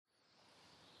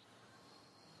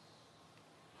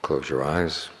Close your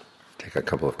eyes, take a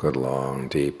couple of good long,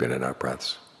 deep in and out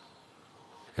breaths,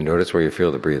 and notice where you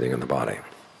feel the breathing in the body.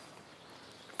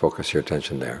 Focus your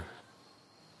attention there,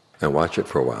 and watch it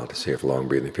for a while to see if long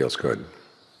breathing feels good.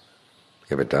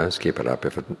 If it does, keep it up.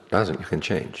 If it doesn't, you can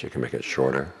change. You can make it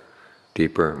shorter,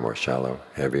 deeper, more shallow,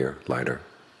 heavier, lighter.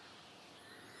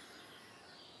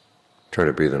 Try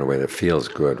to breathe in a way that feels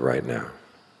good right now,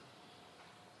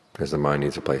 because the mind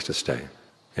needs a place to stay.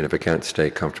 And if it can't stay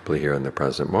comfortably here in the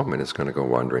present moment, it's going to go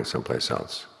wandering someplace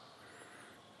else.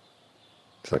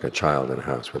 It's like a child in a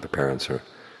house where the parents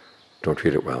don't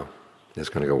treat it well. It's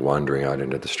going to go wandering out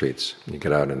into the streets. You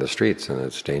get out in the streets and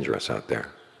it's dangerous out there.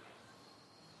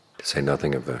 To say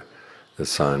nothing of the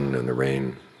sun and the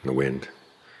rain and the wind.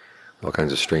 All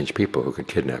kinds of strange people who could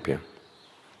kidnap you.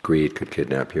 Greed could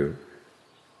kidnap you.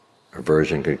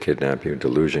 Aversion could kidnap you.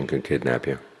 Delusion could kidnap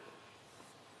you.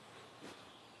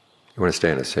 You want to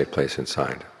stay in a safe place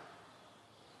inside,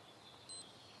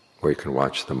 where you can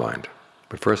watch the mind.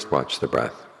 But first watch the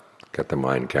breath. Get the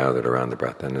mind gathered around the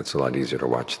breath, and it's a lot easier to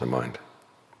watch the mind.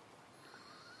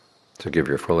 So give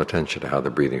your full attention to how the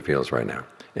breathing feels right now.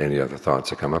 Any other thoughts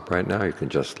that come up right now, you can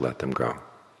just let them go.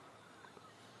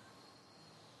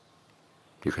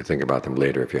 You can think about them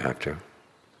later if you have to.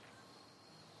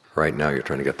 Right now you're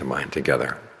trying to get the mind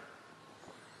together.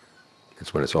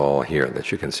 It's when it's all here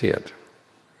that you can see it.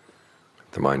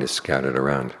 The mind is scattered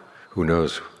around. Who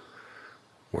knows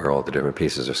where all the different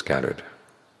pieces are scattered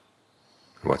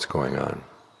and what's going on?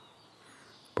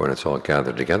 But when it's all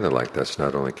gathered together like this,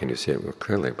 not only can you see it more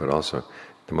clearly, but also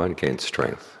the mind gains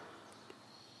strength,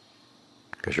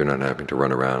 because you're not having to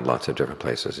run around lots of different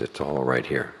places. It's all right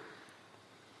here.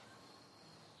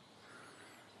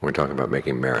 When we're talking about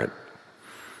making merit,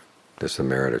 there's the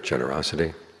merit of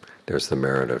generosity, there's the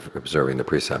merit of observing the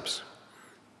precepts.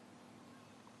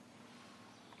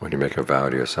 When you make a vow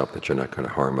to yourself that you're not going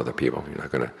to harm other people, you're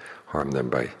not going to harm them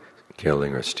by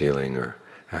killing or stealing or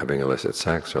having illicit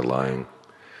sex or lying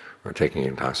or taking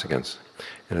intoxicants.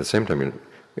 And at the same time,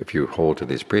 if you hold to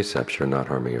these precepts, you're not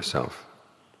harming yourself.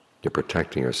 You're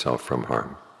protecting yourself from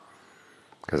harm,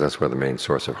 because that's where the main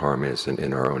source of harm is,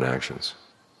 in our own actions.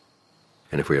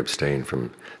 And if we abstain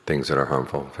from things that are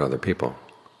harmful to other people,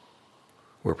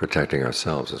 we're protecting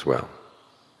ourselves as well.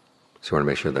 So we want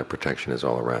to make sure that protection is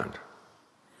all around.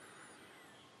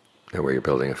 That way you're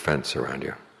building a fence around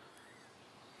you.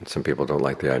 And some people don't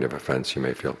like the idea of a fence. You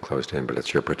may feel closed in, but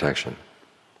it's your protection.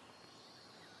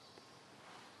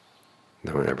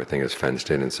 Then when everything is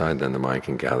fenced in inside, then the mind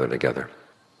can gather together.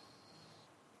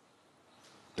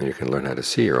 And you can learn how to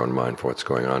see your own mind for what's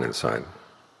going on inside.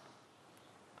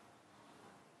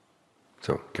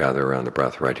 So gather around the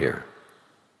breath right here.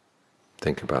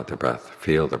 Think about the breath.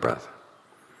 Feel the breath.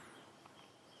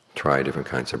 Try different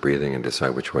kinds of breathing and decide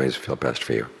which ways feel best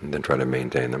for you. And then try to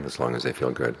maintain them as long as they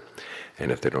feel good.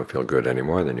 And if they don't feel good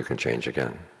anymore, then you can change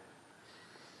again.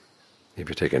 If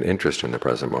you take an interest in the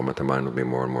present moment, the mind will be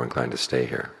more and more inclined to stay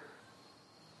here.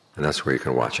 And that's where you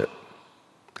can watch it.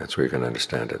 That's where you can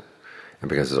understand it. And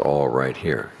because it's all right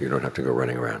here, you don't have to go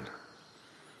running around.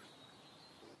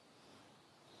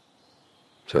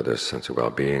 So there's a sense of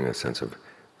well-being, a sense of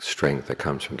strength that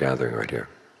comes from gathering right here.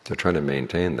 So try to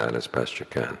maintain that as best you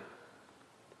can.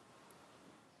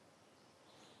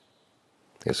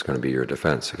 It's going to be your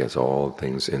defense against all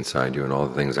things inside you and all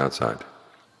the things outside.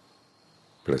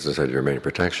 But as I said, your main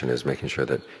protection is making sure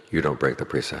that you don't break the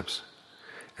precepts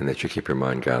and that you keep your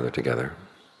mind gathered together.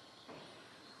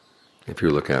 If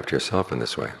you look after yourself in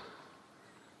this way,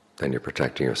 then you're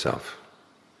protecting yourself.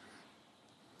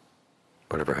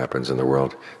 Whatever happens in the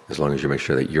world, as long as you make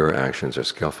sure that your actions are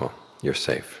skillful, you're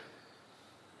safe.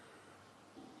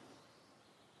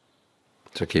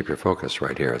 So keep your focus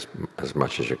right here as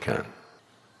much as you can.